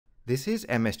This is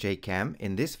MSJ Chem.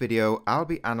 In this video, I'll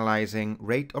be analyzing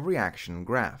rate of reaction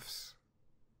graphs.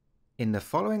 In the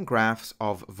following graphs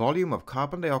of volume of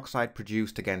carbon dioxide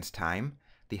produced against time,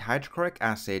 the hydrochloric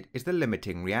acid is the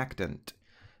limiting reactant.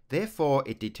 Therefore,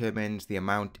 it determines the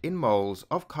amount in moles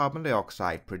of carbon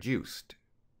dioxide produced.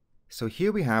 So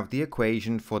here we have the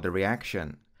equation for the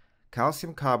reaction.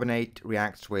 Calcium carbonate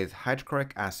reacts with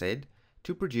hydrochloric acid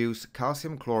to produce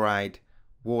calcium chloride,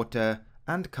 water,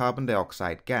 and carbon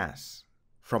dioxide gas.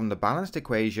 From the balanced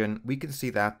equation, we can see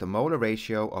that the molar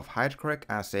ratio of hydrochloric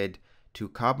acid to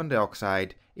carbon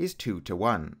dioxide is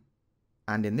 2:1.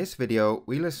 And in this video,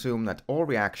 we'll assume that all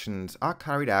reactions are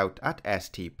carried out at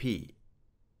STP.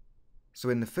 So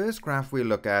in the first graph we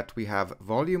look at, we have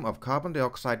volume of carbon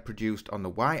dioxide produced on the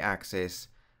y-axis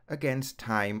against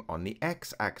time on the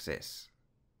x-axis.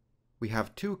 We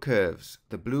have two curves,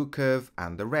 the blue curve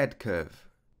and the red curve.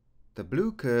 The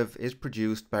blue curve is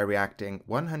produced by reacting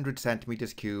 100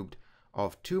 centimeters cubed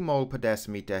of 2 mole per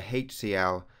decimeter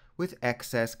HCl with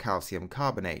excess calcium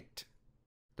carbonate.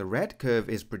 The red curve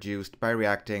is produced by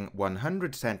reacting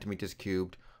 100 centimeters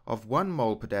cubed of 1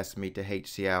 mole per decimeter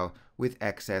HCl with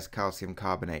excess calcium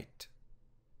carbonate.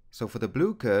 So for the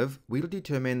blue curve, we'll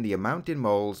determine the amount in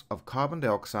moles of carbon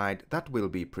dioxide that will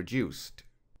be produced.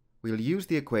 We'll use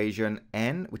the equation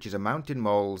N, which is amount in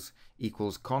moles,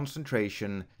 equals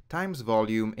concentration times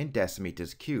volume in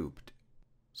decimeters cubed.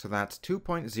 So that's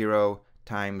 2.0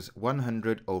 times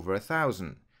 100 over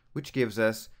 1,000, which gives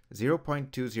us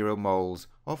 0.20 moles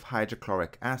of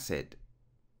hydrochloric acid.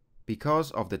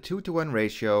 Because of the 2:1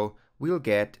 ratio, we'll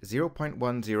get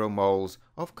 0.10 moles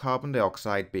of carbon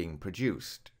dioxide being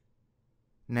produced.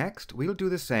 Next, we'll do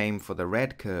the same for the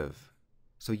red curve.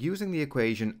 So using the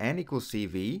equation N equals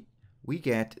CV, we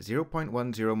get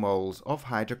 0.10 moles of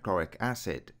hydrochloric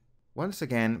acid. Once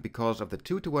again, because of the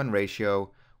 2:1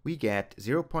 ratio, we get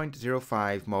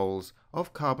 0.05 moles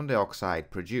of carbon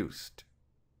dioxide produced.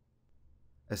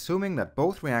 Assuming that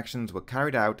both reactions were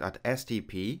carried out at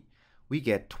STP, we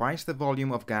get twice the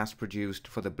volume of gas produced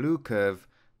for the blue curve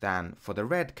than for the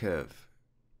red curve.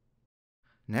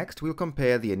 Next, we'll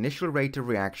compare the initial rate of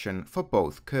reaction for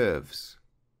both curves.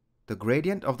 The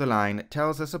gradient of the line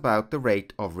tells us about the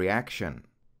rate of reaction.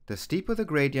 The steeper the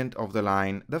gradient of the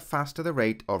line, the faster the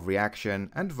rate of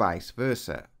reaction, and vice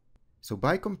versa. So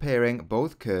by comparing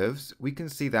both curves, we can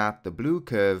see that the blue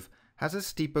curve has a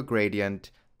steeper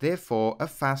gradient, therefore a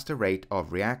faster rate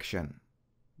of reaction.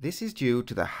 This is due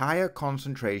to the higher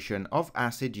concentration of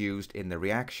acid used in the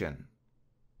reaction.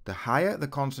 The higher the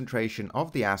concentration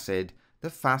of the acid, the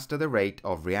faster the rate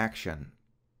of reaction.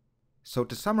 So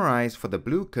to summarize, for the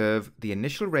blue curve, the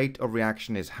initial rate of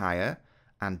reaction is higher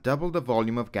and double the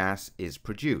volume of gas is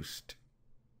produced.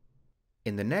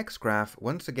 In the next graph,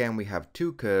 once again we have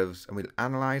two curves and we'll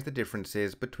analyze the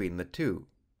differences between the two.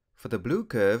 For the blue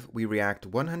curve, we react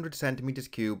 100 centimeters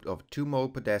cubed of 2 mole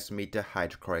per decimeter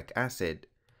hydrochloric acid.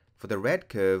 For the red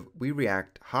curve, we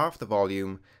react half the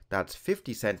volume, that's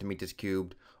 50 centimeters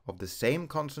cubed, of the same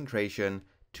concentration,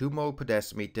 2 mole per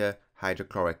decimeter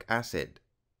hydrochloric acid.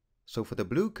 So for the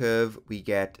blue curve, we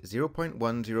get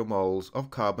 0.10 moles of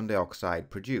carbon dioxide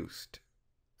produced.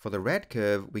 For the red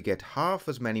curve, we get half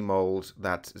as many moles,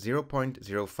 that's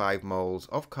 0.05 moles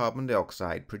of carbon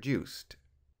dioxide produced.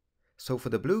 So for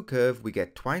the blue curve, we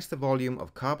get twice the volume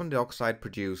of carbon dioxide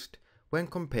produced when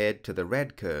compared to the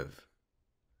red curve.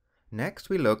 Next,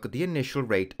 we look at the initial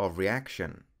rate of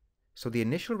reaction. So the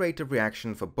initial rate of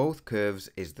reaction for both curves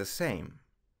is the same.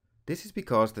 This is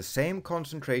because the same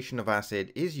concentration of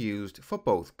acid is used for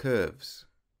both curves.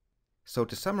 So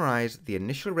to summarize, the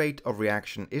initial rate of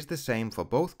reaction is the same for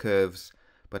both curves,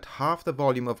 but half the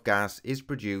volume of gas is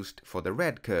produced for the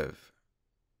red curve.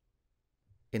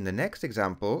 In the next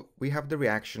example, we have the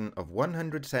reaction of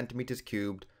 100 centimeters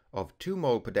cubed of 2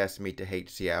 mole per decimeter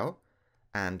HCl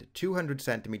and 200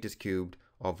 centimeters cubed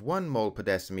of 1 mole per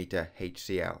decimeter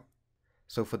HCl.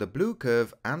 So for the blue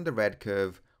curve and the red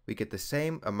curve, we get the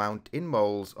same amount in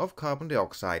moles of carbon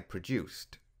dioxide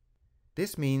produced.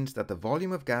 This means that the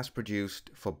volume of gas produced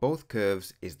for both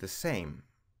curves is the same.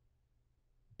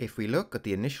 If we look at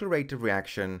the initial rate of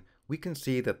reaction, we can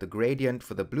see that the gradient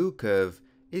for the blue curve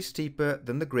is steeper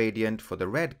than the gradient for the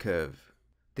red curve.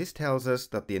 This tells us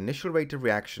that the initial rate of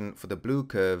reaction for the blue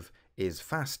curve is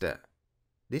faster.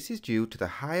 This is due to the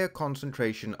higher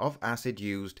concentration of acid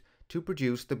used to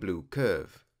produce the blue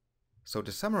curve. So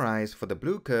to summarize, for the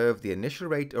blue curve, the initial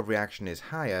rate of reaction is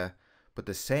higher, but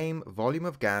the same volume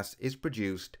of gas is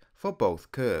produced for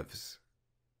both curves.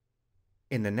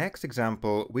 In the next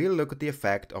example, we'll look at the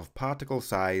effect of particle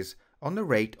size on the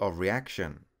rate of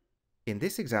reaction. In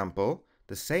this example,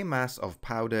 the same mass of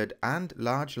powdered and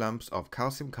large lumps of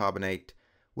calcium carbonate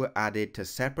were added to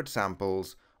separate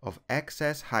samples of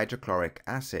excess hydrochloric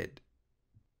acid.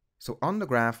 So on the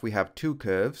graph we have two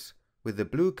curves, with the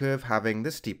blue curve having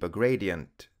the steeper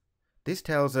gradient. This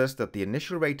tells us that the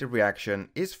initial rate of reaction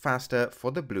is faster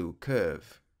for the blue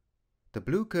curve. The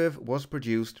blue curve was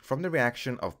produced from the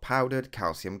reaction of powdered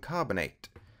calcium carbonate,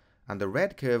 and the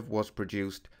red curve was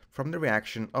produced from the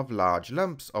reaction of large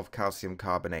lumps of calcium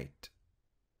carbonate.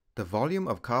 The volume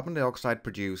of carbon dioxide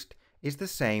produced is the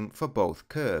same for both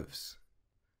curves.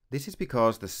 This is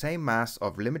because the same mass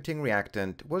of limiting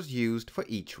reactant was used for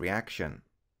each reaction.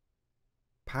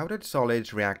 Powdered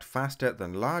solids react faster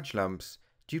than large lumps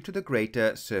due to the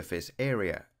greater surface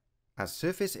area. As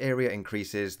surface area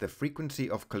increases, the frequency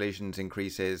of collisions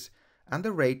increases, and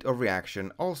the rate of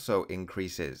reaction also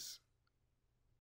increases.